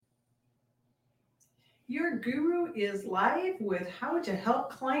Your guru is live with how to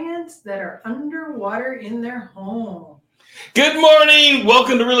help clients that are underwater in their home. Good morning.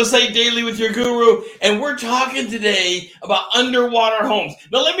 Welcome to Real Estate Daily with your guru. And we're talking today about underwater homes.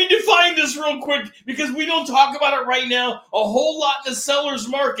 Now, let me define this real quick because we don't talk about it right now a whole lot in the seller's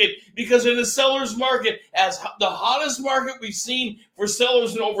market. Because in the seller's market, as the hottest market we've seen for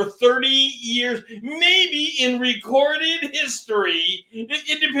sellers in over 30 years, maybe in recorded history,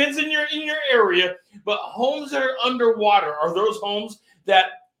 it depends in your area. But homes that are underwater are those homes that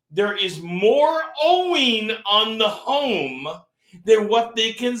there is more owing on the home than what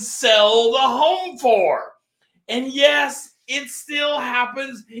they can sell the home for. And yes, it still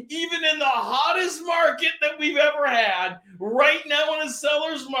happens even in the hottest market that we've ever had. Right now in a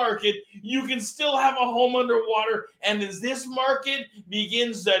seller's market, you can still have a home underwater. And as this market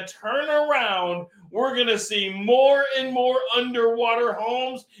begins to turn around, we're going to see more and more underwater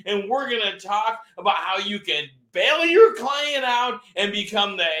homes. And we're going to talk about how you can bail your client out and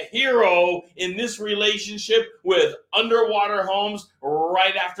become the hero in this relationship with underwater homes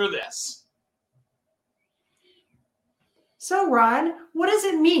right after this. So, Rod, what does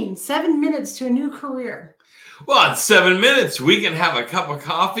it mean? 7 minutes to a new career. Well, in 7 minutes, we can have a cup of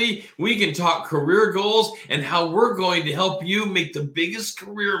coffee, we can talk career goals, and how we're going to help you make the biggest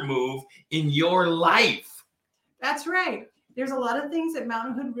career move in your life. That's right. There's a lot of things that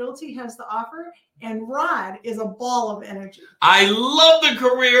Mountain Hood Realty has to offer, and Rod is a ball of energy. I love the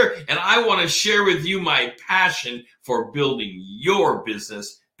career, and I want to share with you my passion for building your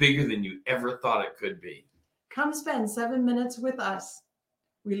business bigger than you ever thought it could be. Come spend 7 minutes with us.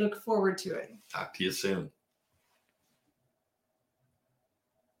 We look forward to it. Talk to you soon.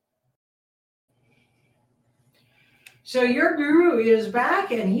 So your guru is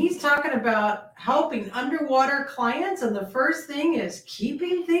back, and he's talking about helping underwater clients. And the first thing is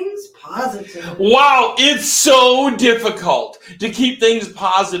keeping things positive. Wow, it's so difficult to keep things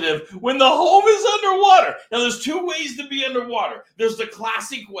positive when the home is underwater. Now, there's two ways to be underwater. There's the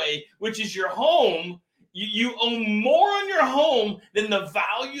classic way, which is your home. You owe more on your home than the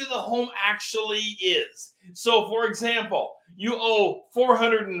value of the home actually is. So, for example, you owe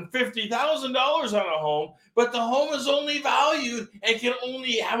 $450,000 on a home, but the home is only valued and can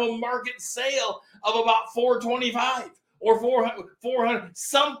only have a market sale of about $425 or $400,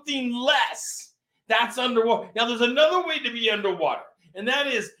 something less. That's underwater. Now, there's another way to be underwater, and that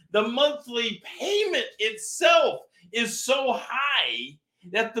is the monthly payment itself is so high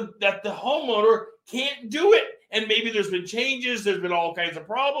that the homeowner can't do it. And maybe there's been changes, there's been all kinds of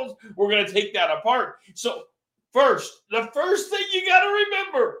problems. We're going to take that apart. So the first thing you got to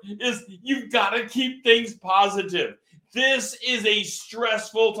remember is you've got to keep things positive. This is a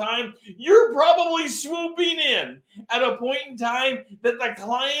stressful time. You're probably swooping in at a point in time that the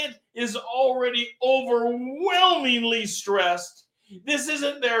client is already overwhelmingly stressed. This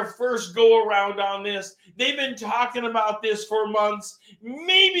isn't their first go around on this. They've been talking about this for months.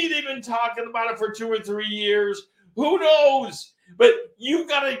 Maybe they've been talking about it for 2 or 3 years. Who knows? But you've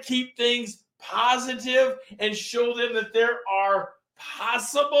got to keep things positive and show them that there are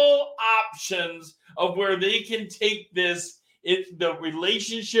possible options of where they can take this, the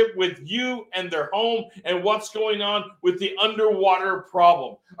relationship with you and their home and what's going on with the underwater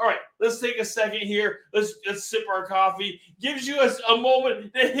problem. All right, let's take a second here. Let's sip our coffee. Gives you a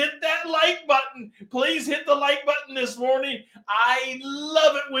moment to hit that like button. Please hit the like button this morning. I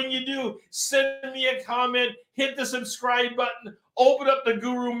love it when you do. Send me a comment. Hit the subscribe button. Open up the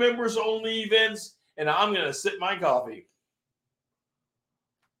Guru members only events. And I'm going to sip my coffee.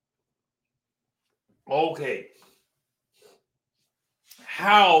 Okay.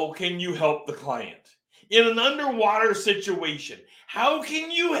 How can you help the client? In an underwater situation, how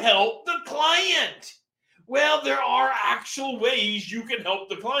can you help the client? Well, there are actual ways you can help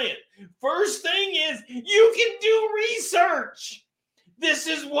the client. First thing is you can do research. This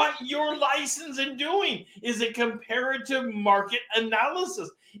is what you're licensed in doing, is a comparative market analysis.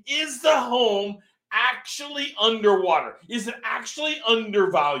 Is the home actually underwater? Is it actually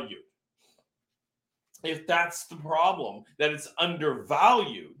undervalued? If that's the problem, that it's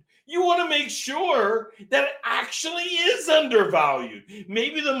undervalued, you want to make sure that it actually is undervalued.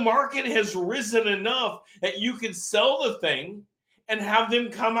 Maybe the market has risen enough that you can sell the thing and have them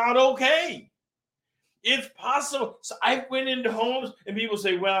come out okay. It's possible. So I went into homes and people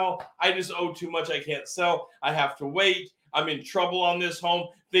say, well, I just owe too much. I can't sell. I have to wait. I'm in trouble on this home.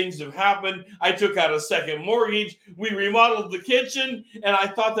 Things have happened. I took out a second mortgage. We remodeled the kitchen. And I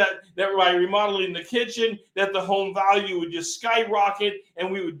thought that by remodeling the kitchen, that the home value would just skyrocket and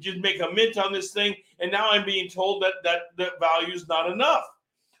we would just make a mint on this thing. And now I'm being told that value is not enough.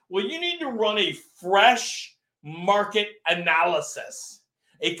 Well, you need to run a fresh market analysis,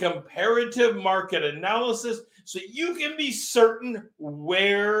 a comparative market analysis, so you can be certain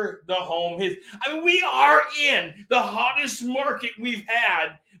where the home is. I mean, we are in the hottest market we've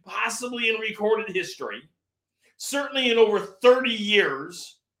had possibly in recorded history, certainly in over 30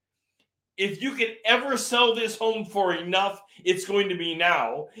 years. If you can ever sell this home for enough, it's going to be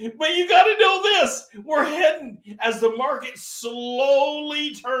now. But you got to know this. We're heading, as the market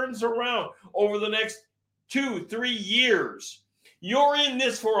slowly turns around over the next 2-3 years. You're in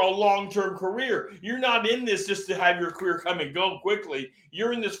this for a long-term career. You're not in this just to have your career come and go quickly.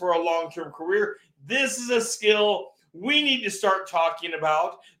 You're in this for a long-term career. This is a skill we need to start talking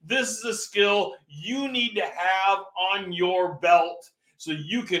about. This is a skill you need to have on your belt, so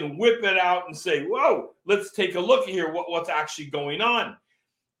you can whip it out and say, whoa, let's take a look here, what's actually going on.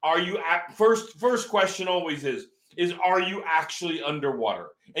 Are you first question always is are you actually underwater?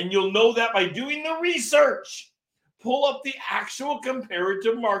 And you'll know that by doing the research. Pull up the actual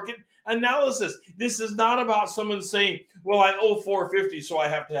comparative market analysis. This is not about someone saying, well, I owe $450, so I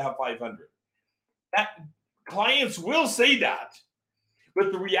have to have $500. Clients will say that,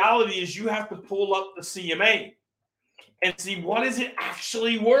 but the reality is you have to pull up the CMA and see what is it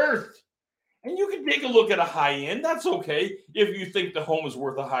actually worth. And you can take a look at a high end. That's okay if you think the home is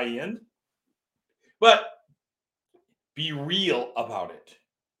worth a high end. But be real about it.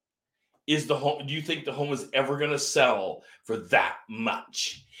 Do you think the home is ever going to sell for that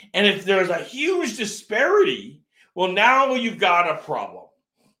much? And if there's a huge disparity, well, now you've got a problem.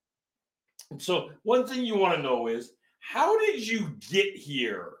 So one thing you want to know is, how did you get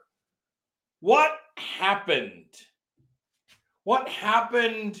here? What happened? What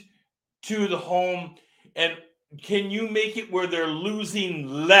happened to the home? And can you make it where they're losing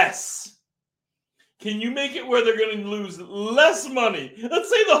less? Can you make it where they're going to lose less money? Let's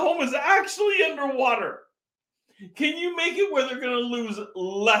say the home is actually underwater. Can you make it where they're going to lose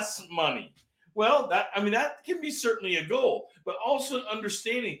less money? Well, that can be certainly a goal, but also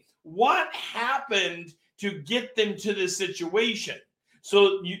understanding what happened to get them to this situation,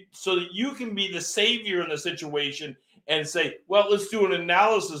 so that you can be the savior in the situation and say, well, let's do an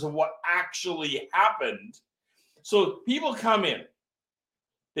analysis of what actually happened. So people come in,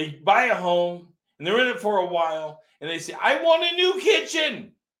 they buy a home, and they're in it for a while, and they say, I want a new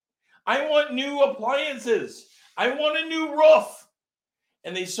kitchen. I want new appliances. I want a new roof.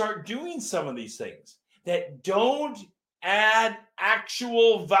 And they start doing some of these things that don't add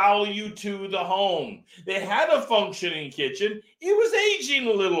actual value to the home. They had a functioning kitchen. It was aging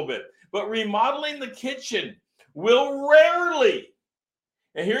a little bit, but remodeling the kitchen will rarely,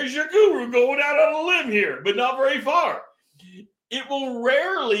 and here's your guru going out on a limb here, but not very far. It will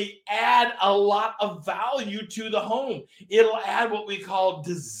rarely add a lot of value to the home. It'll add what we call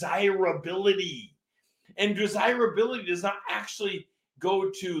desirability. And desirability does not actually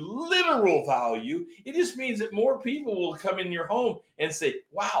go to literal value. It just means that more people will come in your home and say,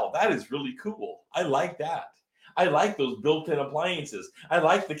 wow, that is really cool. I like that. I like those built-in appliances. I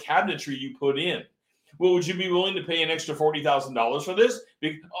like the cabinetry you put in. Well, would you be willing to pay an extra $40,000 for this?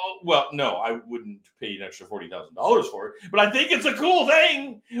 Well, no, I wouldn't pay an extra $40,000 for it, but I think it's a cool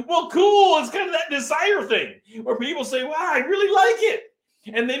thing. Well, cool is kind of that desire thing where people say, wow, I really like it.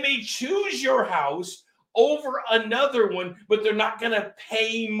 And they may choose your house over another one, but they're not going to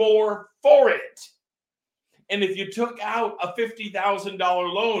pay more for it. And if you took out a $50,000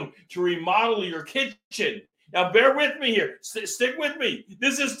 loan to remodel your kitchen, now bear with me here, stick with me.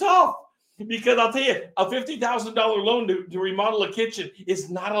 This is tough. Because I'll tell you, a $50,000 loan to remodel a kitchen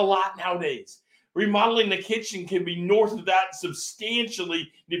is not a lot nowadays. Remodeling the kitchen can be north of that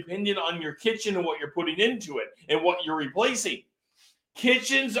substantially, depending on your kitchen and what you're putting into it and what you're replacing.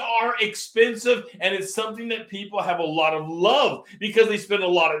 Kitchens are expensive, and it's something that people have a lot of love because they spend a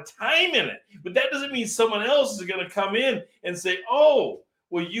lot of time in it. But that doesn't mean someone else is going to come in and say, oh,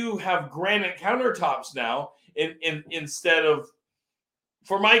 well, you have granite countertops now instead of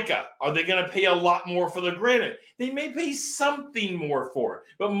Formica. Are they going to pay a lot more for the granite? They may pay something more for it,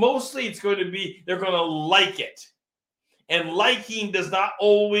 but mostly it's going to be they're going to like it. And liking does not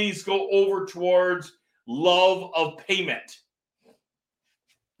always go over towards love of payment.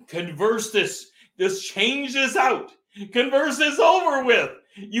 Converse this change this out. Converse this over with.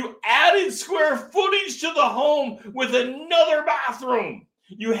 You added square footage to the home with another bathroom.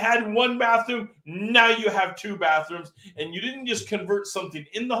 You had one bathroom, now you have two bathrooms, and you didn't just convert something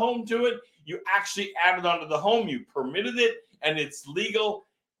in the home to it. You actually added onto the home. You permitted it, and it's legal.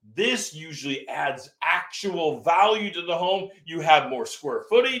 This usually adds actual value to the home. You have more square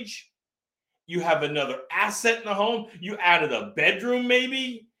footage. You have another asset in the home. You added a bedroom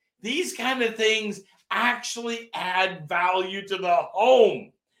maybe. These kind of things actually add value to the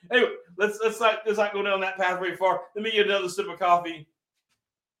home. Anyway, let's not go down that path very far. Let me get another sip of coffee.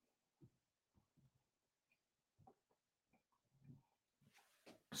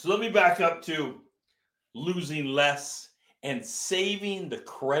 So let me back up to losing less and saving the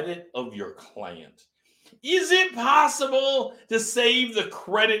credit of your client. Is it possible to save the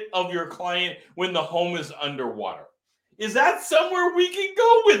credit of your client when the home is underwater? Is that somewhere we can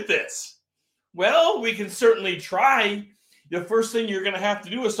go with this? Well, we can certainly try. The first thing you're going to have to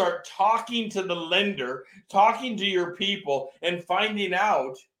do is start talking to the lender, talking to your people, and finding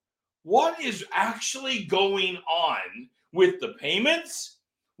out what is actually going on with the payments,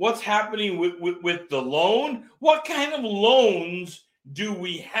 what's happening with the loan, what kind of loans do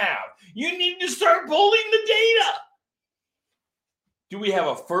we have? You need to start pulling the data. Do we have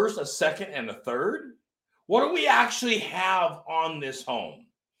a first, a second, and a third? What do we actually have on this home?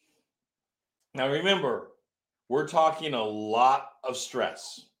 Now remember, we're talking a lot of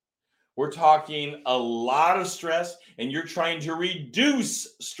stress. We're talking a lot of stress, and you're trying to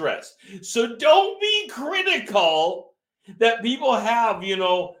reduce stress. So don't be critical that people have,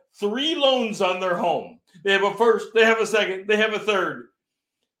 3 loans on their home. They have a first, they have a second, they have a third.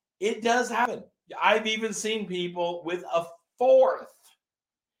 It does happen. I've even seen people with a fourth.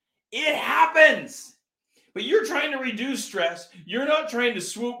 It happens. But you're trying to reduce stress. You're not trying to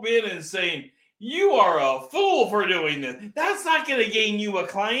swoop in and saying, you are a fool for doing this. That's not going to gain you a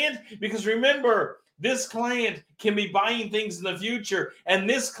client, because remember, this client can be buying things in the future, and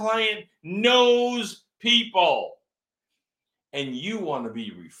this client knows people. And you want to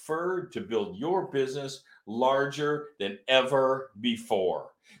be referred to build your business larger than ever before.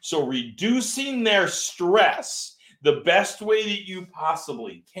 So reducing their stress the best way that you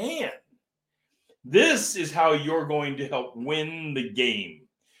possibly can. This is how you're going to help win the game.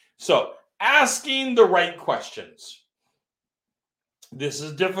 So asking the right questions. This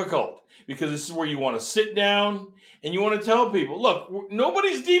is difficult because this is where you want to sit down and you want to tell people, look,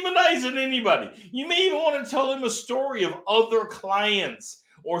 nobody's demonizing anybody. You may even want to tell them a story of other clients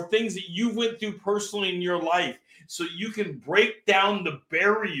or things that you went through personally in your life, so you can break down the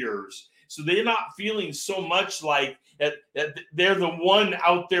barriers so they're not feeling so much like that they're the one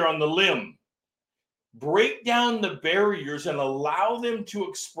out there on the limb. Break down the barriers and allow them to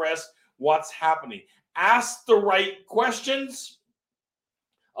express what's happening. Ask the right questions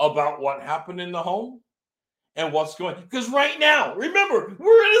about what happened in the home and what's going on. Because right now, remember,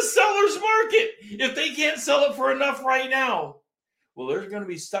 we're in a seller's market. If they can't sell it for enough right now, well, they're going to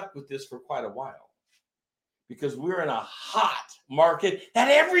be stuck with this for quite a while, because we're in a hot market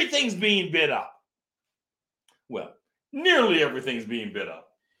that everything's being bid up. Well, nearly everything's being bid up.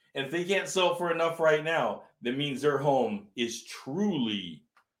 And if they can't sell for enough right now, that means their home is truly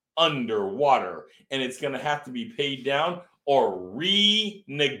underwater, and it's going to have to be paid down or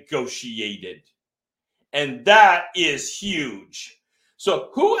renegotiated. And that is huge. So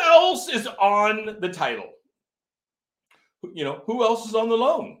who else is on the title? Who else is on the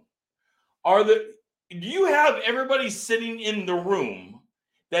loan? Do you have everybody sitting in the room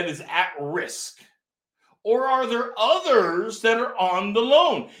that is at risk? Or are there others that are on the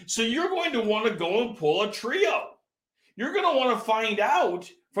loan? So you're going to want to go and pull a trio. You're going to want to find out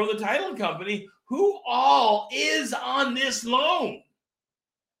from the title company who all is on this loan.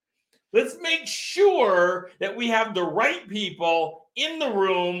 Let's make sure that we have the right people in the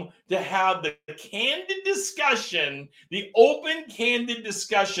room to have the candid discussion, the open, candid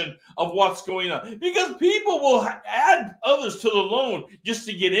discussion of what's going on. Because people will add others to the loan just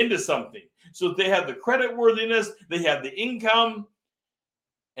to get into something. So they have the credit worthiness, they have the income,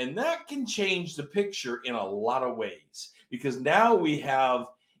 and that can change the picture in a lot of ways, because now we have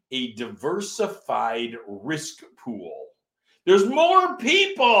a diversified risk pool. There's more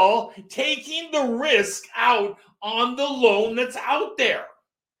people taking the risk out on the loan that's out there.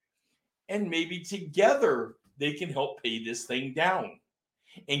 And maybe together they can help pay this thing down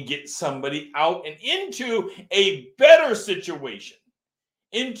and get somebody out and into a better situation,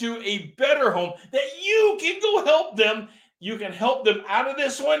 into a better home that you can go help them. You can help them out of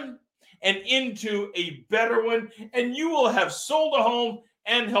this one and into a better one, and you will have sold a home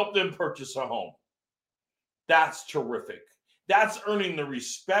and helped them purchase a home. That's terrific. That's earning the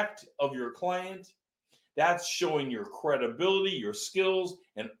respect of your client. That's showing your credibility, your skills,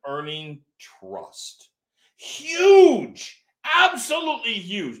 and earning trust. Huge, absolutely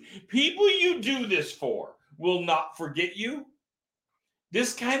huge. People you do this for will not forget you.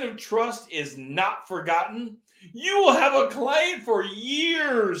 This kind of trust is not forgotten. You will have a client for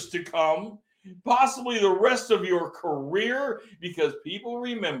years to come possibly the rest of your career, because people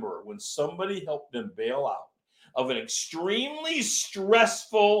remember when somebody helped them bail out of an extremely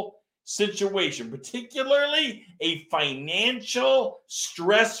stressful situation, particularly a financial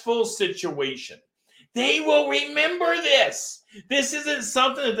stressful situation. They will remember this. This isn't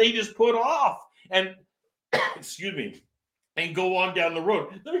something that they just put off and excuse me, and go on down the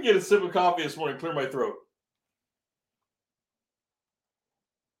road. Let me get a sip of coffee this morning, clear my throat.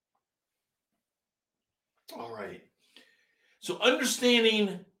 All right. So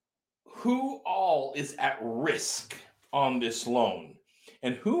understanding who all is at risk on this loan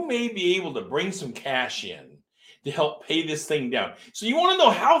and who may be able to bring some cash in to help pay this thing down. So you want to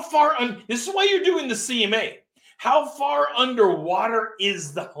know how far, this is why you're doing the CMA. How far underwater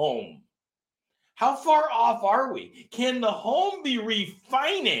is the home? How far off are we? Can the home be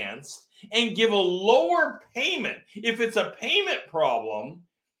refinanced and give a lower payment? If it's a payment problem,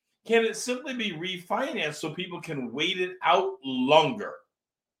 can it simply be refinanced so people can wait it out longer?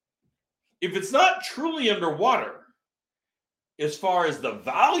 If it's not truly underwater, as far as the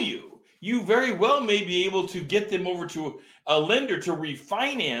value, you very well may be able to get them over to a lender to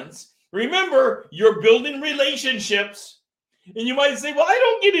refinance. Remember, you're building relationships. And you might say, well, I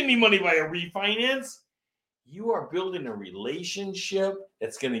don't get any money by a refinance. You are building a relationship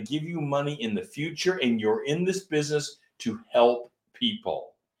that's going to give you money in the future, and you're in this business to help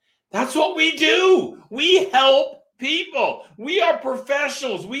people. That's what we do. We help people. We are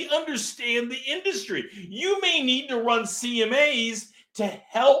professionals. We understand the industry. You may need to run CMAs to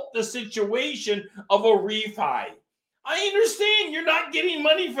help the situation of a refi. I understand you're not getting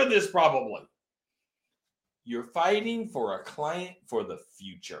money for this probably. You're fighting for a client for the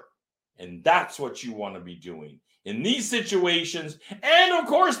future. And that's what you want to be doing in these situations. And of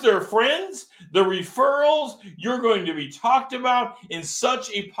course, their friends, the referrals, you're going to be talked about in such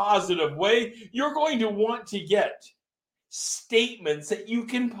a positive way. You're going to want to get statements that you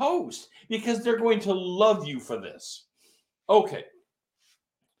can post because they're going to love you for this. Okay.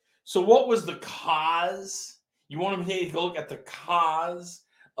 So what was the cause? You want to take a look at the cause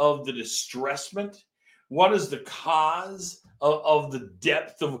of the distressment? What is the cause of the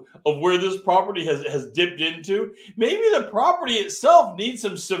depth of where this property has dipped into? Maybe the property itself needs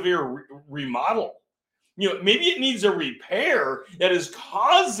some severe remodel. Maybe it needs a repair that is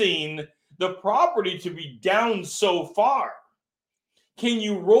causing the property to be down so far. Can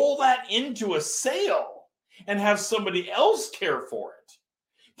you roll that into a sale and have somebody else care for it?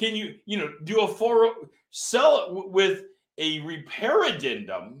 Can you, do sell it with a repair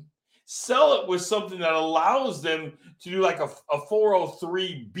addendum? Sell it with something that allows them to do like a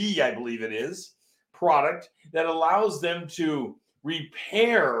 403B, I believe it is, product that allows them to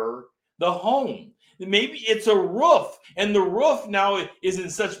repair the home. Maybe it's a roof, and the roof now is in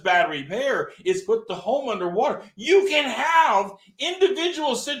such bad repair, it's put the home underwater. You can have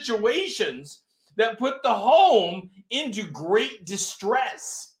individual situations that put the home into great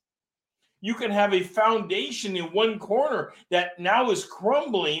distress. You can have a foundation in one corner that now is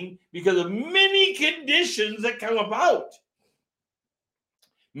crumbling because of many conditions that come about.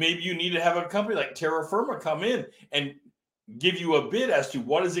 Maybe you need to have a company like Terra Firma come in and give you a bid as to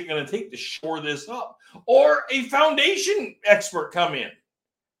what is it going to take to shore this up. Or a foundation expert come in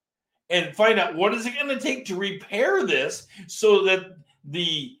and find out what is it going to take to repair this so that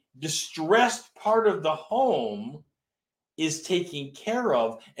the distressed part of the home is taken care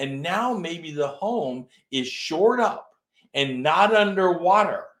of, and now maybe the home is shored up and not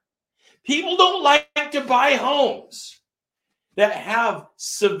underwater. People don't like to buy homes that have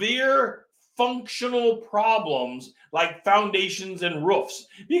severe functional problems like foundations and roofs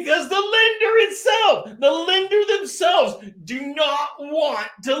because the lender themselves do not want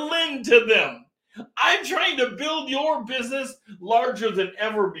to lend to them. I'm trying to build your business larger than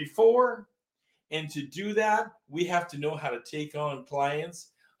ever before. And to do that, we have to know how to take on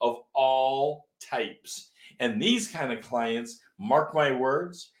clients of all types. And these kind of clients, mark my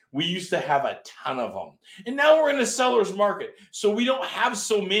words, we used to have a ton of them. And now we're in a seller's market. So we don't have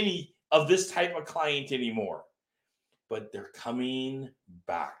so many of this type of client anymore. But they're coming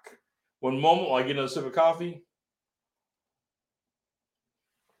back. One moment while I get another sip of coffee.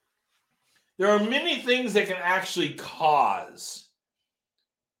 There are many things that can actually cause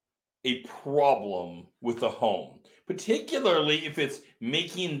a problem with the home, particularly if it's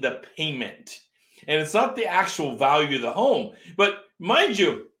making the payment. And it's not the actual value of the home. But mind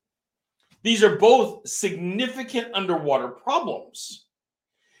you, these are both significant underwater problems.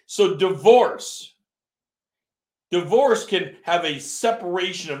 So divorce can have a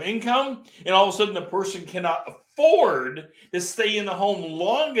separation of income, and all of a sudden the person cannot afford to stay in the home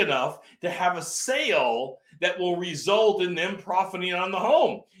long enough to have a sale that will result in them profiting on the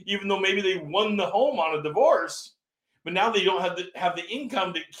home, even though maybe they won the home on a divorce, but now they don't have the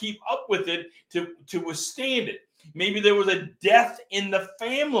income to keep up with it to withstand it. Maybe there was a death in the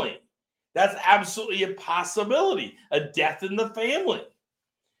family. That's absolutely a possibility, a death in the family.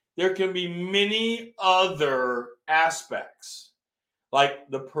 There can be many other aspects, like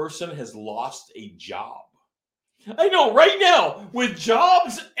the person has lost a job. I know right now, with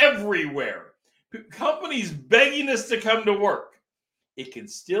jobs everywhere, companies begging us to come to work, it can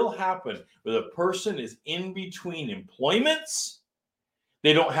still happen where the person is in between employments.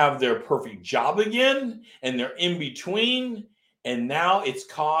 They don't have their perfect job again, and they're in between, and now it's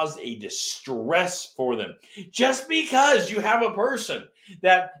caused a distress for them. Just because you have a person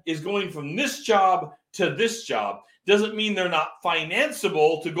that is going from this job to this job doesn't mean they're not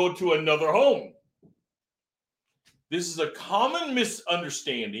financeable to go to another home. This is a common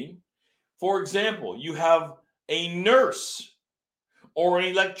misunderstanding. For example, you have a nurse or an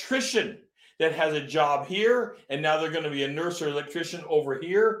electrician that has a job here, and now they're going to be a nurse or electrician over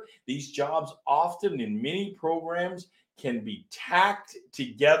here. These jobs often in many programs can be tacked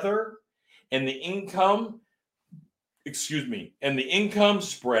together, and the income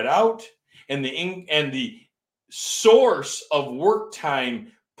spread out, and the source of work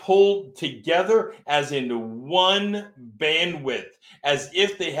time pulled together as into one bandwidth, as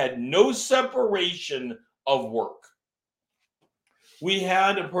if they had no separation of work. We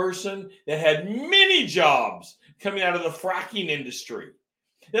had a person that had many jobs coming out of the fracking industry.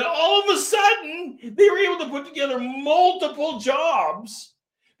 And all of a sudden, they were able to put together multiple jobs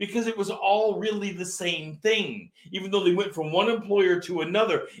because it was all really the same thing. Even though they went from one employer to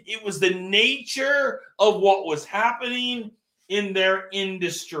another, it was the nature of what was happening in their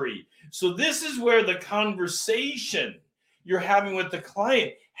industry. So this is where the conversation you're having with the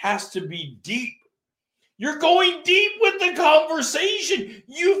client has to be deep. You're going deep with the conversation.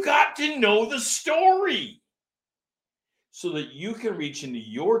 You've got to know the story so that you can reach into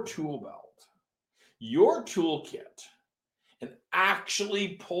your tool belt, your toolkit, and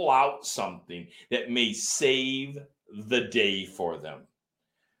actually pull out something that may save the day for them.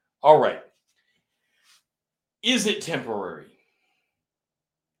 All right. Is it temporary?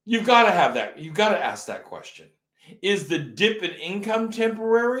 You've got to have that. You've got to ask that question. Is the dip in income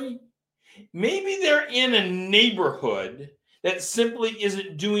temporary? Maybe they're in a neighborhood that simply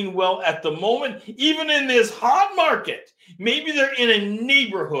isn't doing well at the moment, even in this hot market. Maybe they're in a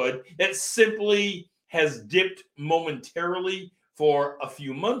neighborhood that simply has dipped momentarily for a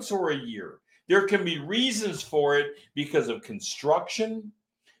few months or a year. There can be reasons for it because of construction.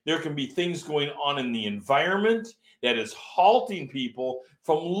 There can be things going on in the environment that is halting people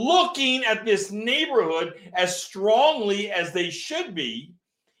from looking at this neighborhood as strongly as they should be.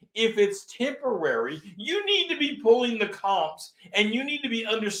 If it's temporary, you need to be pulling the comps and you need to be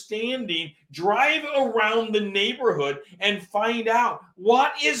understanding, drive around the neighborhood and find out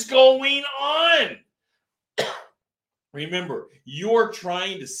what is going on. Remember, you're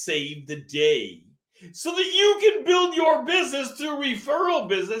trying to save the day so that you can build your business through referral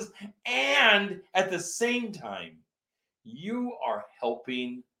business, and at the same time, you are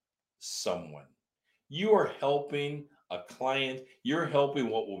helping someone. You are helping a client. You're helping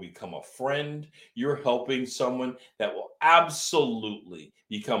what will become a friend. You're helping someone that will absolutely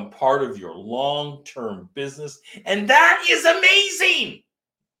become part of your long-term business. And that is amazing.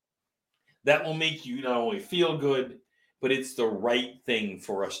 That will make you not only feel good, but it's the right thing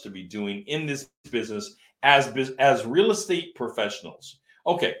for us to be doing in this business as real estate professionals.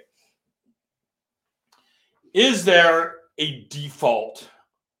 Okay. Is there a default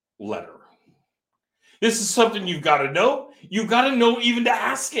letter? This is something you've got to know. You've got to know even to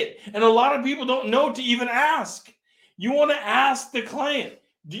ask it. And a lot of people don't know to even ask. You want to ask the client,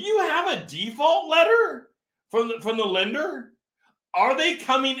 do you have a default letter from the lender? Are they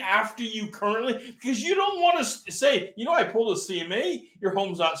coming after you currently? Because you don't want to say, I pulled a CMA. Your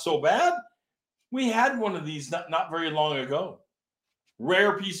home's not so bad. We had one of these not very long ago.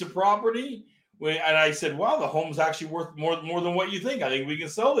 Rare piece of property. And I said, wow, the home's actually worth more than what you think. I think we can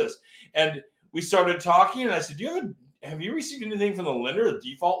sell this. And we started talking, and I said, have you received anything from the lender, a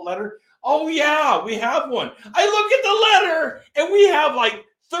default letter? Oh, yeah, we have one. I look at the letter, and we have like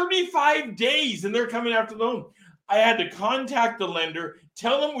 35 days, and they're coming after the loan. I had to contact the lender,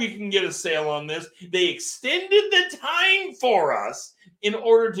 tell them we can get a sale on this. They extended the time for us in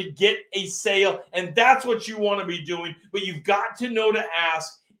order to get a sale, and that's what you want to be doing. But you've got to know to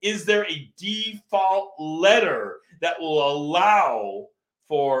ask, is there a default letter that will allow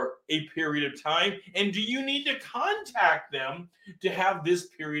for a period of time? And do you need to contact them to have this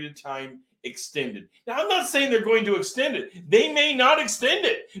period of time extended? Now, I'm not saying they're going to extend it. They may not extend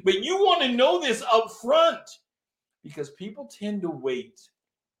it, but you want to know this up front, because people tend to wait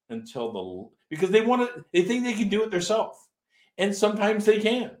until because they think they can do it themselves. And sometimes they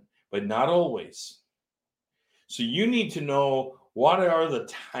can, but not always. So you need to know, what are the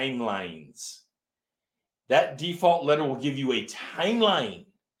timelines? That default letter will give you a timeline.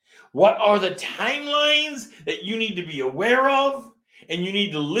 What are the timelines that you need to be aware of? And you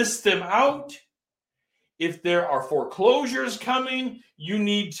need to list them out. If there are foreclosures coming, you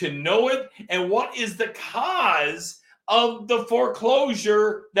need to know it. And what is the cause of the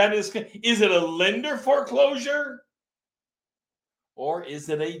foreclosure? Is it a lender foreclosure? Or is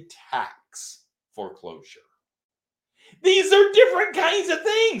it a tax foreclosure? These are different kinds of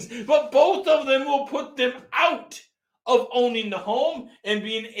things, but both of them will put them out of owning the home and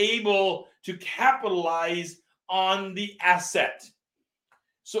being able to capitalize on the asset.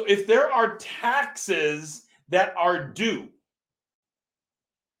 So if there are taxes that are due,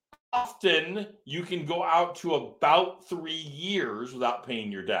 often you can go out to about 3 years without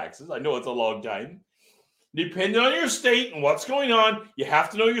paying your taxes. I know it's a long time. Depending on your state and what's going on, you have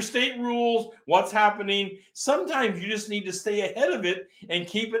to know your state rules, what's happening. Sometimes you just need to stay ahead of it and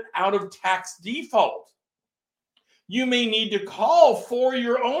keep it out of tax default. You may need to call for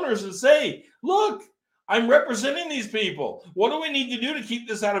your owners and say, look, I'm representing these people. What do we need to do to keep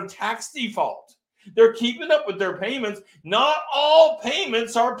this out of tax default? They're keeping up with their payments. Not all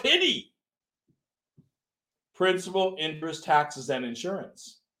payments are pity. Principal, interest, taxes, and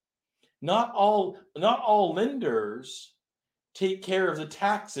insurance. Not all lenders take care of the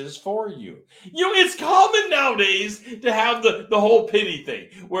taxes for you. It's common nowadays to have the whole pity thing,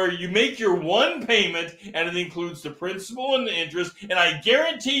 where you make your one payment and it includes the principal and the interest, and I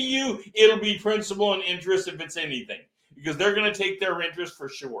guarantee you it'll be principal and interest if it's anything, because they're going to take their interest for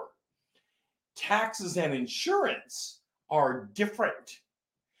sure. Taxes and insurance are different.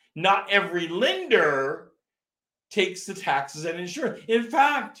 Not every lender takes the taxes and insurance. In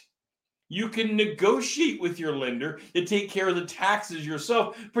fact, you can negotiate with your lender to take care of the taxes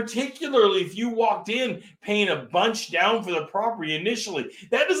yourself, particularly if you walked in paying a bunch down for the property initially.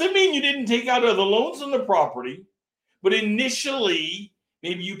 That doesn't mean you didn't take out other loans on the property, but initially,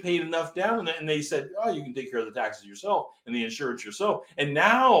 maybe you paid enough down and they said, oh, you can take care of the taxes yourself and the insurance yourself. And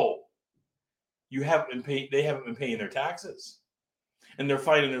now they haven't been paying their taxes. And they're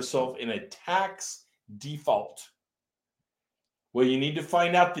finding themselves in a tax default. Well, you need to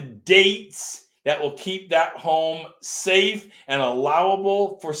find out the dates that will keep that home safe and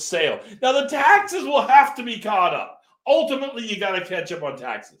allowable for sale. Now, the taxes will have to be caught up. Ultimately, you got to catch up on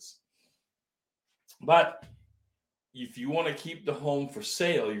taxes. But if you want to keep the home for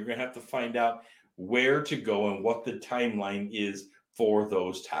sale, you're going to have to find out where to go and what the timeline is for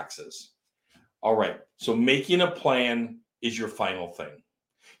those taxes. All right, so making a plan is your final thing.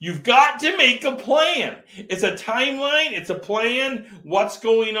 You've got to make a plan. It's a timeline. It's a plan. What's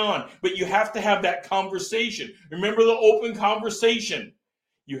going on? But you have to have that conversation. Remember the open conversation.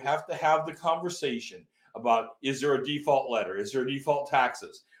 You have to have the conversation about, is there a default letter? Is there default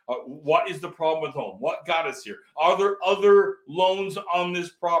taxes? What is the problem with home? What got us here? Are there other loans on this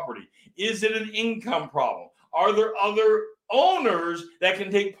property? Is it an income problem? Are there other owners that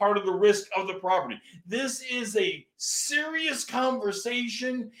can take part of the risk of the property? This is a serious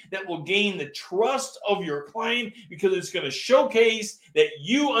conversation that will gain the trust of your client, because it's going to showcase that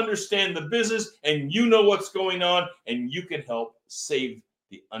you understand the business and you know what's going on, and you can help save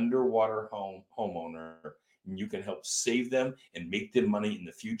the underwater homeowner, and you can help save them and make them money in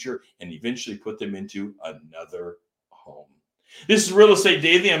the future and eventually put them into another home. This is Real Estate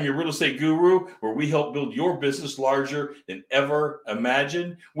Daily. I'm your real estate guru, where we help build your business larger than ever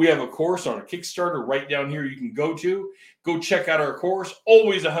imagined. We have a course on a Kickstarter right down here you can go to. Go check out our course.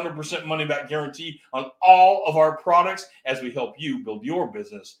 Always 100% money back guarantee on all of our products as we help you build your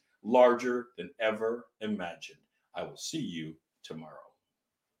business larger than ever imagined. I will see you tomorrow.